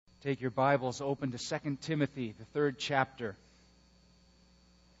Take your Bibles open to 2 Timothy, the 3rd chapter.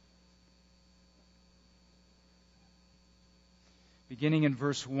 Beginning in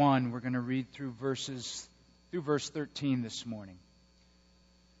verse 1, we're going to read through verse 13 this morning.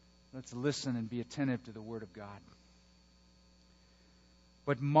 Let's listen and be attentive to the Word of God.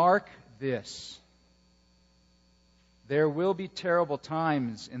 But mark this: there will be terrible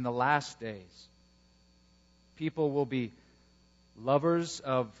times in the last days. People will be lovers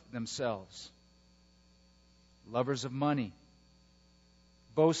of themselves, lovers of money,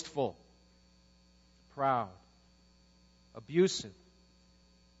 boastful, proud, abusive,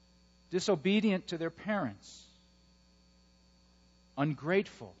 disobedient to their parents,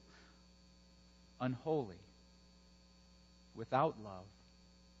 ungrateful, unholy, without love,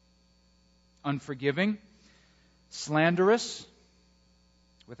 unforgiving, slanderous,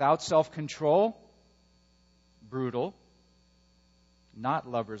 without self-control, brutal, not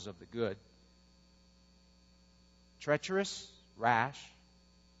lovers of the good, treacherous, rash,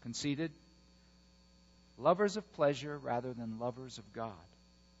 conceited, lovers of pleasure rather than lovers of God,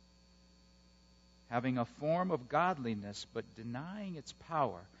 having a form of godliness but denying its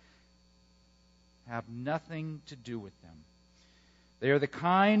power, have nothing to do with them. They are the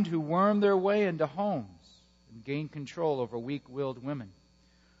kind who worm their way into homes and gain control over weak-willed women,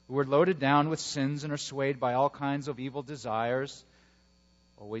 who are loaded down with sins and are swayed by all kinds of evil desires,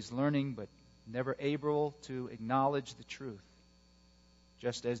 always learning but never able to acknowledge the truth.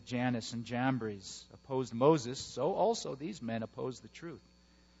 Just as Jannes and Jambres opposed Moses, so also these men oppose the truth.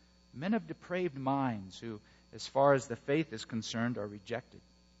 Men of depraved minds who, as far as the faith is concerned, are rejected.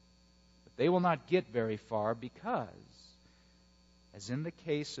 But they will not get very far because, as in the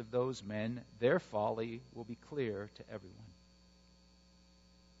case of those men, their folly will be clear to everyone.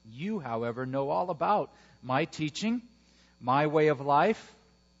 You, however, know all about my teaching, my way of life,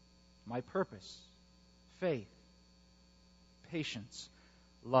 my purpose, faith, patience,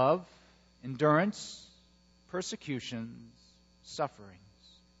 love, endurance, persecutions, sufferings.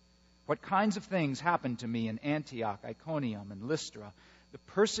 What kinds of things happened to me in Antioch, Iconium, and Lystra, the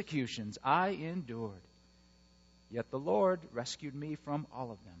persecutions I endured. Yet the Lord rescued me from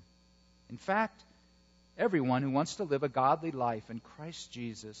all of them. In fact, everyone who wants to live a godly life in Christ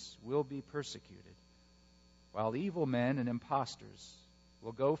Jesus will be persecuted, while evil men and impostors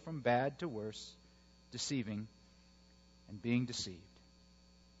will go from bad to worse, deceiving and being deceived.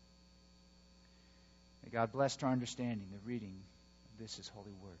 May God bless to our understanding the reading of this His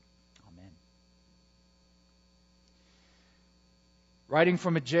holy word. Amen. Writing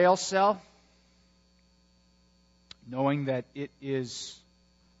from a jail cell, knowing that it is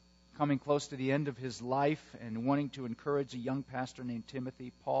coming close to the end of his life and wanting to encourage a young pastor named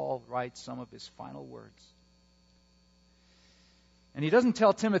Timothy, Paul writes some of his final words. And he doesn't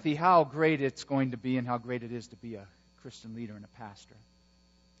tell Timothy how great it's going to be and how great it is to be a Christian leader and a pastor.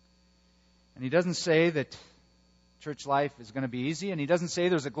 And he doesn't say that church life is going to be easy, and he doesn't say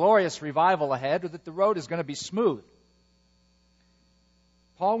there's a glorious revival ahead or that the road is going to be smooth.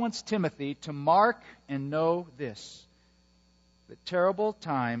 Paul wants Timothy to mark and know this, that terrible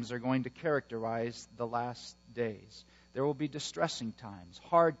times are going to characterize the last days. There will be distressing times,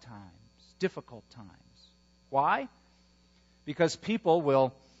 hard times, difficult times. Why? Because people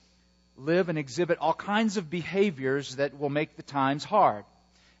will live and exhibit all kinds of behaviors that will make the times hard.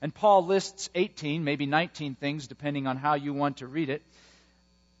 And Paul lists 18, maybe 19 things, depending on how you want to read it,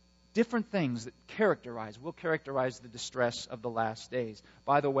 different things that will characterize the distress of the last days.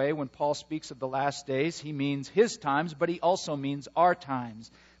 By the way, when Paul speaks of the last days, he means his times, but he also means our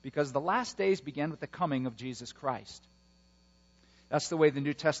times, because the last days began with the coming of Jesus Christ. That's the way the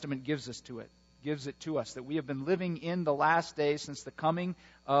New Testament gives it to us, that we have been living in the last days since the coming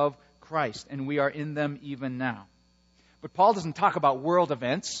of Christ, and we are in them even now. But Paul doesn't talk about world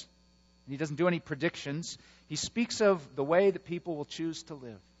events, and he doesn't do any predictions. He speaks of the way that people will choose to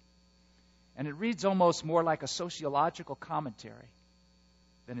live. And it reads almost more like a sociological commentary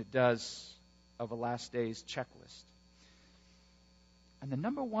than it does of a last days checklist. And the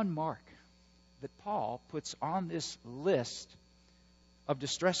number one mark that Paul puts on this list of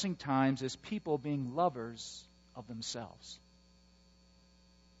distressing times is people being lovers of themselves.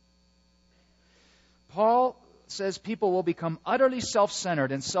 Paul says people will become utterly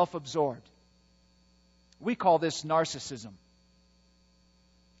self-centered and self-absorbed. We call this narcissism.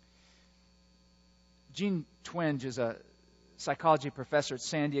 Jean Twenge is a psychology professor at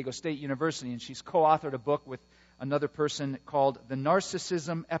San Diego State University, and she's co-authored a book with another person called The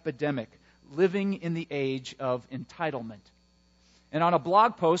Narcissism Epidemic, Living in the Age of Entitlement. And on a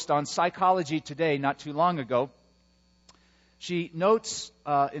blog post on Psychology Today not too long ago, She notes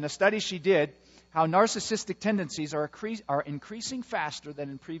in a study she did how narcissistic tendencies are increasing faster than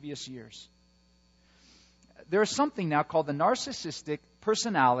in previous years. There is something now called the Narcissistic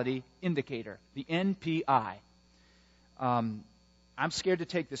Personality Indicator, the NPI. I'm scared to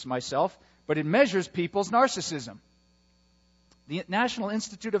take this myself, but it measures people's narcissism. The National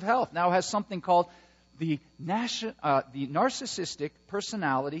Institute of Health now has something called the Narcissistic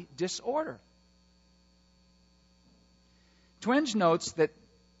Personality Disorder. Twenge notes that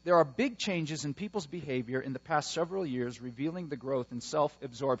there are big changes in people's behavior in the past several years, revealing the growth in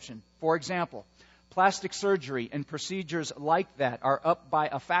self-absorption. For example, plastic surgery and procedures like that are up by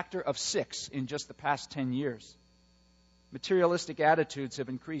a factor of 6 in just the past 10 years. Materialistic attitudes have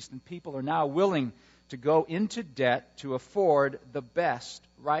increased, and people are now willing to go into debt to afford the best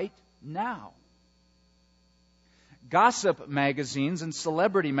right now. Gossip magazines and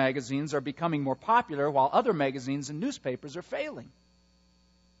celebrity magazines are becoming more popular, while other magazines and newspapers are failing.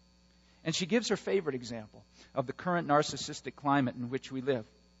 And she gives her favorite example of the current narcissistic climate in which we live.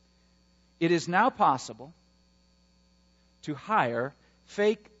 It is now possible to hire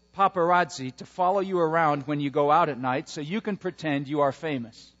fake paparazzi to follow you around when you go out at night so you can pretend you are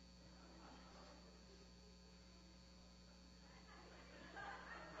famous.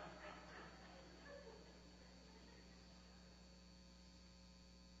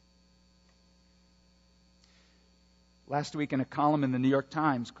 Last week in a column in the New York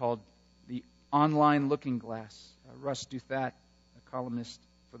Times called The Online Looking Glass, Russ Duthat, a columnist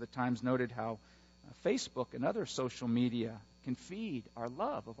for the Times, noted how Facebook and other social media can feed our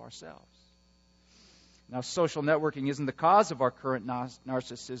love of ourselves. Now, social networking isn't the cause of our current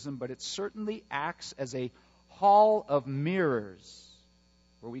narcissism, but it certainly acts as a hall of mirrors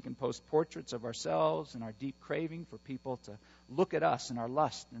where we can post portraits of ourselves and our deep craving for people to look at us in our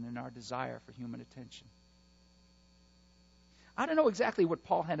lust and in our desire for human attention. I don't know exactly what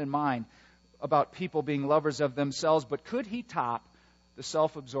Paul had in mind about people being lovers of themselves, but could he top the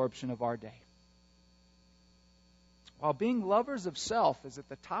self-absorption of our day? While being lovers of self is at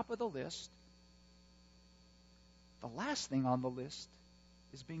the top of the list, the last thing on the list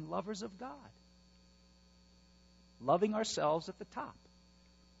is being lovers of God. Loving ourselves at the top.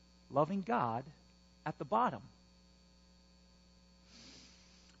 Loving God at the bottom.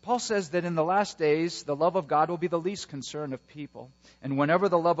 Paul says that in the last days, the love of God will be the least concern of people. And whenever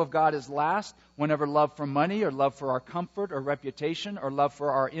the love of God is last, whenever love for money or love for our comfort or reputation or love for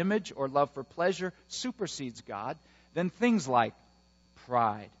our image or love for pleasure supersedes God, then things like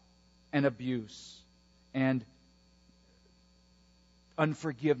pride and abuse and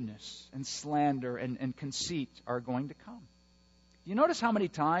unforgiveness and slander and conceit are going to come. You notice how many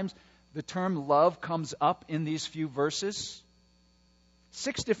times the term love comes up in these few verses?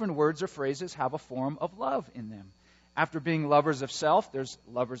 6 different words or phrases have a form of love in them. After being lovers of self, there's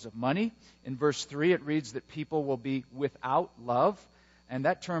lovers of money. In verse 3, it reads that people will be without love. And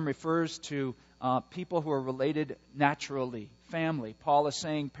that term refers to people who are related naturally, family. Paul is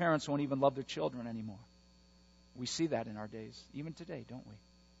saying parents won't even love their children anymore. We see that in our days, even today, don't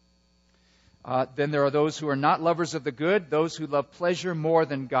we? Then there are those who are not lovers of the good, those who love pleasure more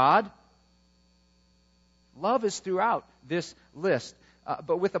than God. Love is throughout this list.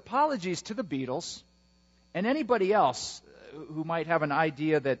 But with apologies to the Beatles and anybody else who might have an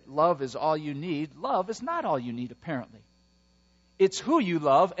idea that love is all you need, love is not all you need, apparently. It's who you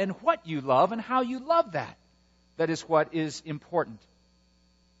love and what you love and how you love that. That is what is important.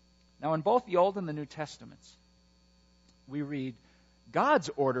 Now, in both the Old and the New Testaments, we read God's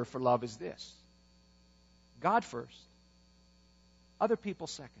order for love is this: God first, other people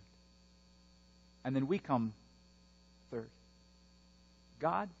second, and then we come third.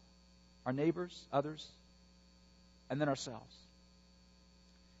 God, our neighbors, others, and then ourselves.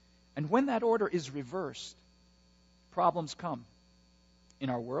 And when that order is reversed, problems come in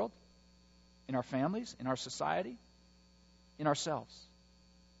our world, in our families, in our society, in ourselves.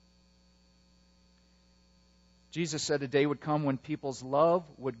 Jesus said a day would come when people's love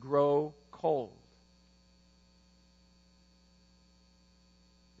would grow cold.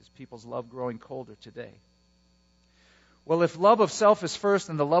 Is people's love growing colder today? Well, if love of self is first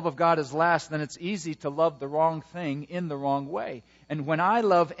and the love of God is last, then it's easy to love the wrong thing in the wrong way. And when I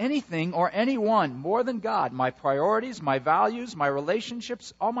love anything or anyone more than God, my priorities, my values, my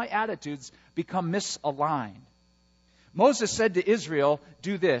relationships, all my attitudes become misaligned. Moses said to Israel,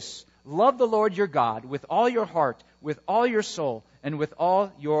 do this: love the Lord your God with all your heart, with all your soul, and with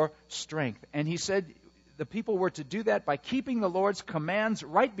all your strength. And he said the people were to do that by keeping the Lord's commands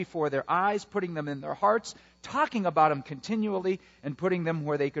right before their eyes, putting them in their hearts, talking about them continually, and putting them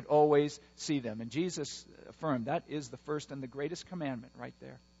where they could always see them. And Jesus affirmed that is the first and the greatest commandment right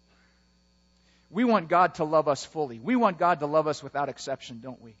there. We want God to love us fully. We want God to love us without exception,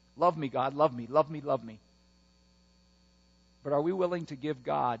 don't we? Love me, God, love me, love me, love me. But are we willing to give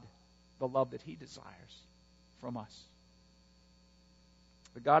God the love that He desires from us?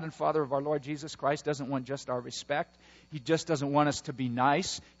 The God and Father of our Lord Jesus Christ doesn't want just our respect. He just doesn't want us to be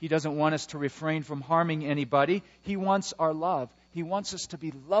nice. He doesn't want us to refrain from harming anybody. He wants our love. He wants us to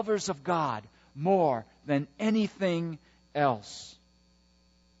be lovers of God more than anything else.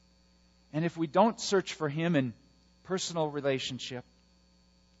 And if we don't search for Him in personal relationship,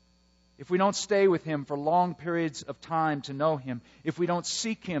 if we don't stay with Him for long periods of time to know Him, if we don't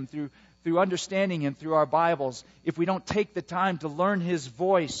seek Him through understanding Him through our Bibles, if we don't take the time to learn His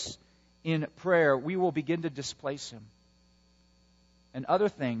voice in prayer, we will begin to displace Him. And other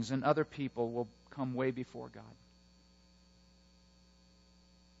things and other people will come way before God.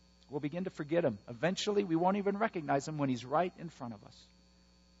 We'll begin to forget Him. Eventually, we won't even recognize Him when He's right in front of us.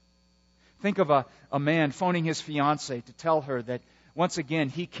 Think of a man phoning his fiancée to tell her that once again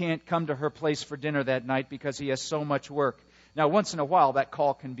he can't come to her place for dinner that night because he has so much work. Now, once in a while, that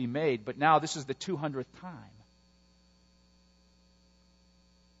call can be made, but now this is the 200th time.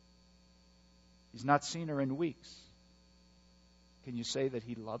 He's not seen her in weeks. Can you say that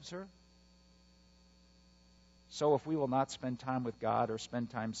he loves her? So if we will not spend time with God or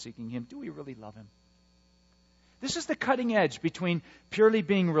spend time seeking Him, do we really love Him? This is the cutting edge between purely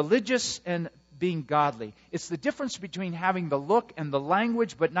being religious and being godly. It's the difference between having the look and the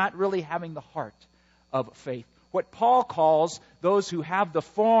language, but not really having the heart of faith. What Paul calls those who have the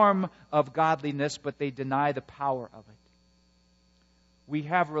form of godliness, but they deny the power of it. We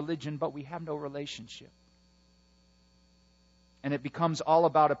have religion, but we have no relationship. And it becomes all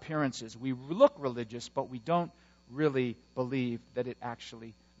about appearances. We look religious, but we don't really believe that it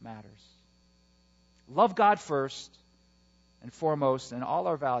actually matters. Love God first and foremost, and all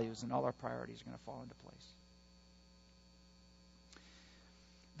our values and all our priorities are going to fall into place.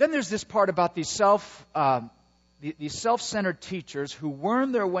 Then there's this part about these self-centered teachers who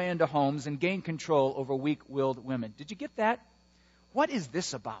worm their way into homes and gain control over weak-willed women. Did you get that? What is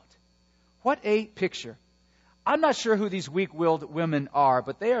this about? What a picture. I'm not sure who these weak-willed women are,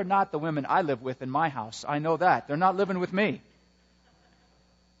 but they are not the women I live with in my house. I know that. They're not living with me.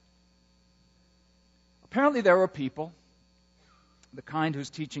 Apparently there are people, the kind whose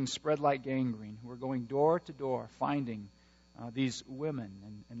teachings spread like gangrene, who are going door to door, finding these women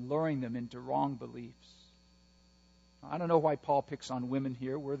and luring them into wrong beliefs. I don't know why Paul picks on women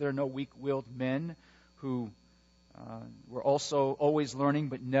here. Were there no weak-willed men who were also always learning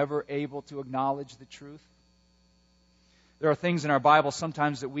but never able to acknowledge the truth? There are things in our Bible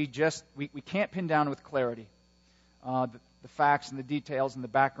sometimes that we can't pin down with clarity. The facts and the details and the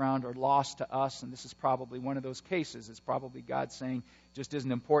background are lost to us, and this is probably one of those cases. It's probably God saying, just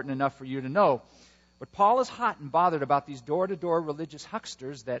isn't important enough for you to know. But Paul is hot and bothered about these door-to-door religious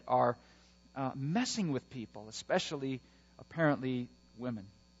hucksters that are messing with people, especially, apparently, women.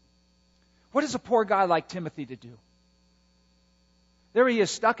 What is a poor guy like Timothy to do? There he is,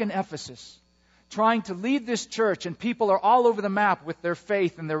 stuck in Ephesus, trying to lead this church, and people are all over the map with their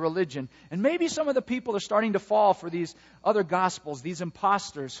faith and their religion. And maybe some of the people are starting to fall for these other gospels, these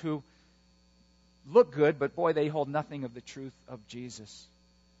imposters who look good, but boy, they hold nothing of the truth of Jesus.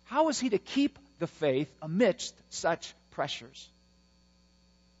 How is he to keep the faith amidst such pressures?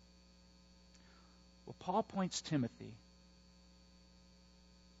 Well, Paul points Timothy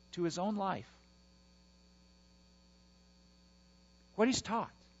to his own life. What he's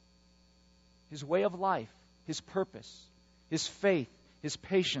taught. His way of life, his purpose, his faith, his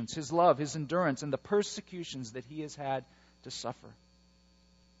patience, his love, his endurance, and the persecutions that he has had to suffer.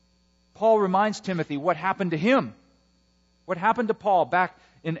 Paul reminds Timothy what happened to him. What happened to Paul back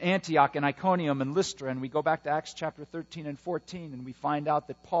in Antioch and Iconium and Lystra. And we go back to Acts chapter 13 and 14, and we find out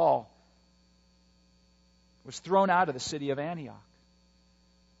that Paul was thrown out of the city of Antioch.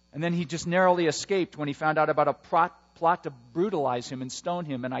 And then he just narrowly escaped when he found out about a plot to brutalize him and stone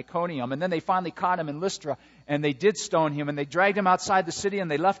him in Iconium. And then they finally caught him in Lystra, and they did stone him, and they dragged him outside the city,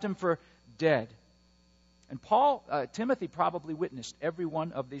 and they left him for dead. And Timothy probably witnessed every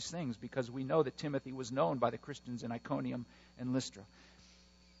one of these things, because we know that Timothy was known by the Christians in Iconium and Lystra.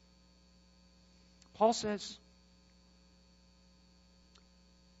 Paul says,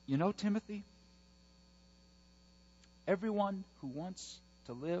 you know, Timothy, everyone who wants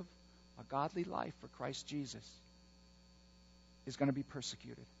to live a godly life for Christ Jesus is going to be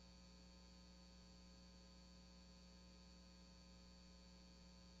persecuted.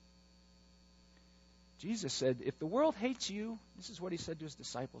 Jesus said, if the world hates you, this is what he said to his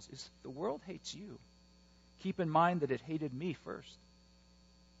disciples, if the world hates you, keep in mind that it hated me first.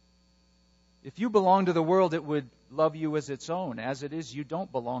 If you belong to the world, it would love you as its own. As it is, you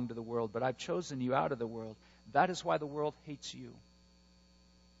don't belong to the world, but I've chosen you out of the world. That is why the world hates you.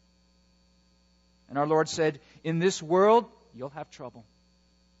 And our Lord said, in this world, you'll have trouble.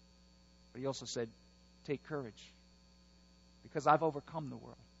 But he also said, take courage, because I've overcome the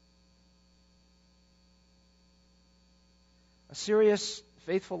world. A serious,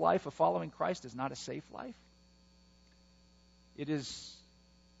 faithful life of following Christ is not a safe life. It is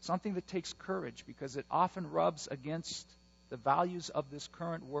something that takes courage because it often rubs against the values of this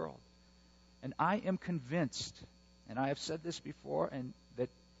current world. And I am convinced, and I have said this before, and that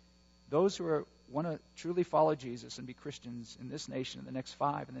those who want to truly follow Jesus and be Christians in this nation in the next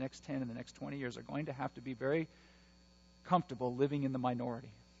 5, in the next 10, in the next 20 years are going to have to be very comfortable living in the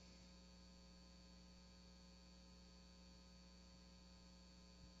minority.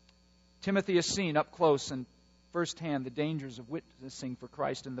 Timothy has seen up close and firsthand the dangers of witnessing for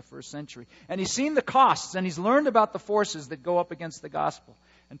Christ in the first century. And he's seen the costs, and he's learned about the forces that go up against the gospel.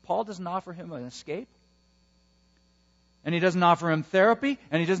 And Paul doesn't offer him an escape. And he doesn't offer him therapy,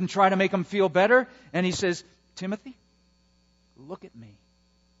 and he doesn't try to make him feel better. And he says, Timothy, look at me.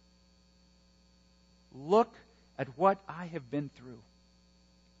 Look at what I have been through.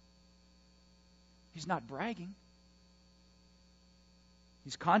 He's not bragging.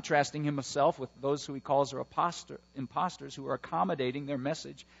 He's contrasting himself with those who he calls are imposters who are accommodating their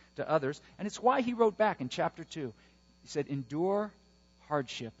message to others. And it's why he wrote back in chapter 2. He said, endure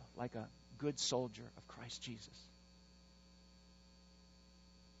hardship like a good soldier of Christ Jesus.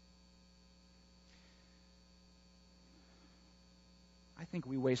 I think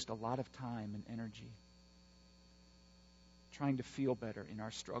we waste a lot of time and energy trying to feel better in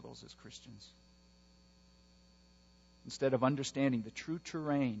our struggles as Christians, instead of understanding the true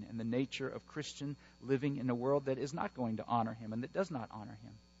terrain and the nature of Christian living in a world that is not going to honor him and that does not honor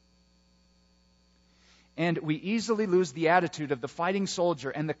him. And we easily lose the attitude of the fighting soldier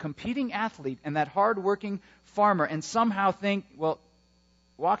and the competing athlete and that hard-working farmer and somehow think, well,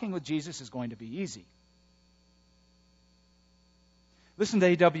 walking with Jesus is going to be easy. Listen to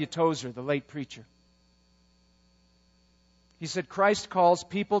A.W. Tozer, the late preacher. He said, Christ calls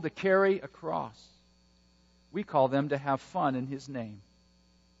people to carry a cross. We call them to have fun in His name.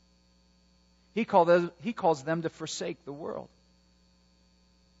 He calls them to forsake the world.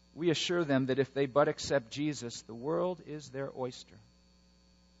 We assure them that if they but accept Jesus, the world is their oyster.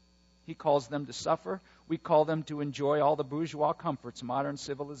 He calls them to suffer. We call them to enjoy all the bourgeois comforts modern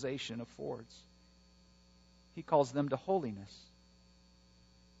civilization affords. He calls them to holiness.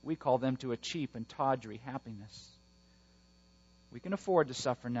 We call them to a cheap and tawdry happiness. We can afford to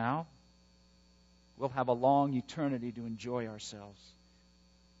suffer now. We'll have a long eternity to enjoy ourselves.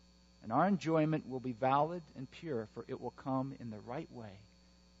 And our enjoyment will be valid and pure, for it will come in the right way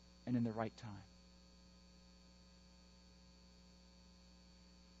and in the right time.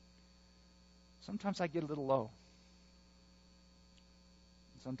 Sometimes I get a little low.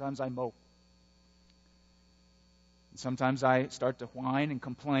 Sometimes I mope. And sometimes I start to whine and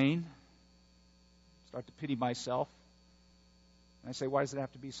complain, start to pity myself. And I say, why does it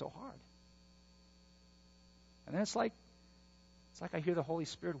have to be so hard? And then it's like I hear the Holy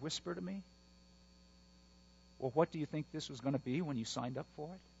Spirit whisper to me, well, what do you think this was going to be when you signed up for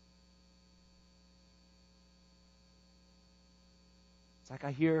it? It's like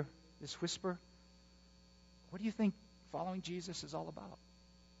I hear this whisper, what do you think following Jesus is all about?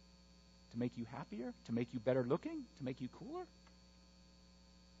 To make you happier? To make you better looking? To make you cooler?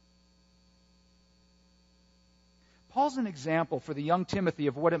 Paul's an example for the young Timothy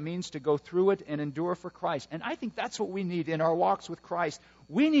of what it means to go through it and endure for Christ. And I think that's what we need in our walks with Christ.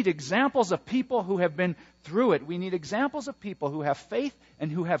 We need examples of people who have been through it. We need examples of people who have faith and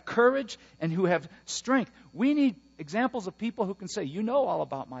who have courage and who have strength. We need examples of people who can say, you know all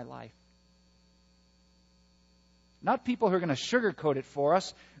about my life. Not people who are going to sugarcoat it for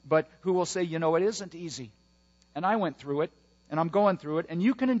us, but who will say, you know, it isn't easy. And I went through it, and I'm going through it, and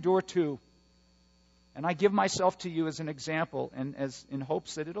you can endure too. And I give myself to you as an example and as in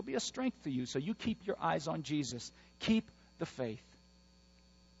hopes that it'll be a strength to you. So you keep your eyes on Jesus. Keep the faith.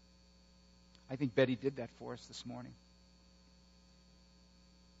 I think Betty did that for us this morning.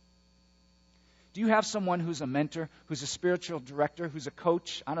 Do you have someone who's a mentor, who's a spiritual director, who's a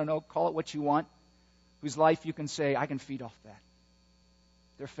coach? I don't know, call it what you want. Whose life you can say, I can feed off that.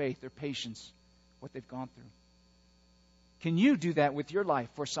 Their faith, their patience, what they've gone through. Can you do that with your life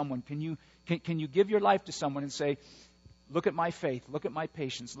for someone? Can you give your life to someone and say, look at my faith, look at my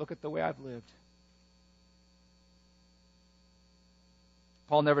patience, look at the way I've lived.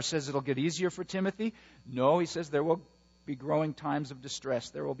 Paul never says it'll get easier for Timothy. No, he says there will be growing times of distress.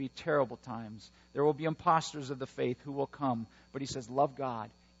 There will be terrible times. There will be impostors of the faith who will come. But he says, love God,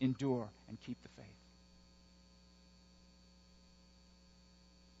 endure, and keep the faith.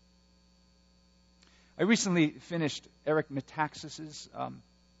 I recently finished Eric Metaxas's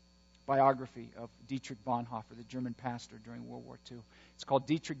biography of Dietrich Bonhoeffer, the German pastor during World War II. It's called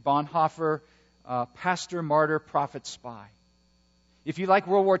Dietrich Bonhoeffer, Pastor, Martyr, Prophet, Spy. If you like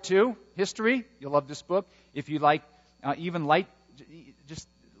World War II history, you'll love this book. If you like even light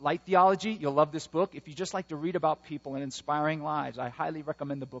theology, you'll love this book. If you just like to read about people and inspiring lives, I highly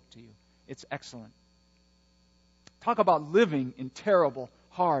recommend the book to you. It's excellent. Talk about living in terrible,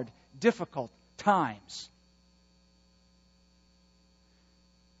 hard, difficult times.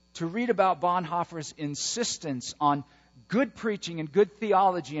 To read about Bonhoeffer's insistence on good preaching and good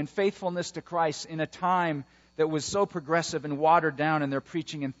theology and faithfulness to Christ in a time that was so progressive and watered down in their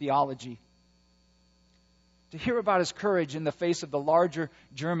preaching and theology. To hear about his courage in the face of the larger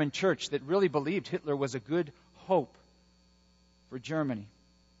German church that really believed Hitler was a good hope for Germany.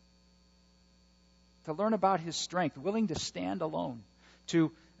 To learn about his strength, willing to stand alone.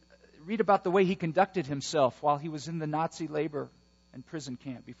 To read about the way he conducted himself while he was in the Nazi labor and prison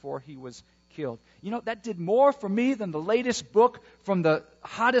camp before he was killed. You know, that did more for me than the latest book from the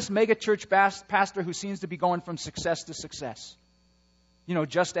hottest megachurch pastor who seems to be going from success to success. You know,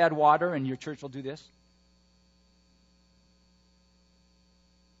 just add water and your church will do this.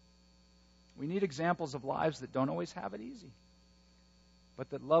 We need examples of lives that don't always have it easy, but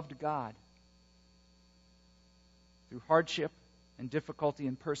that loved God through hardship and difficulty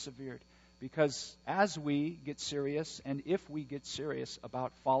and persevered. Because as we get serious, and if we get serious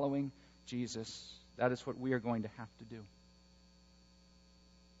about following Jesus, that is what we are going to have to do.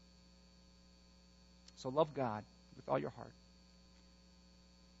 So love God with all your heart.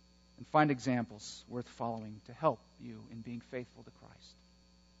 And find examples worth following to help you in being faithful to Christ.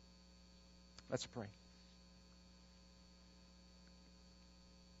 Let's pray.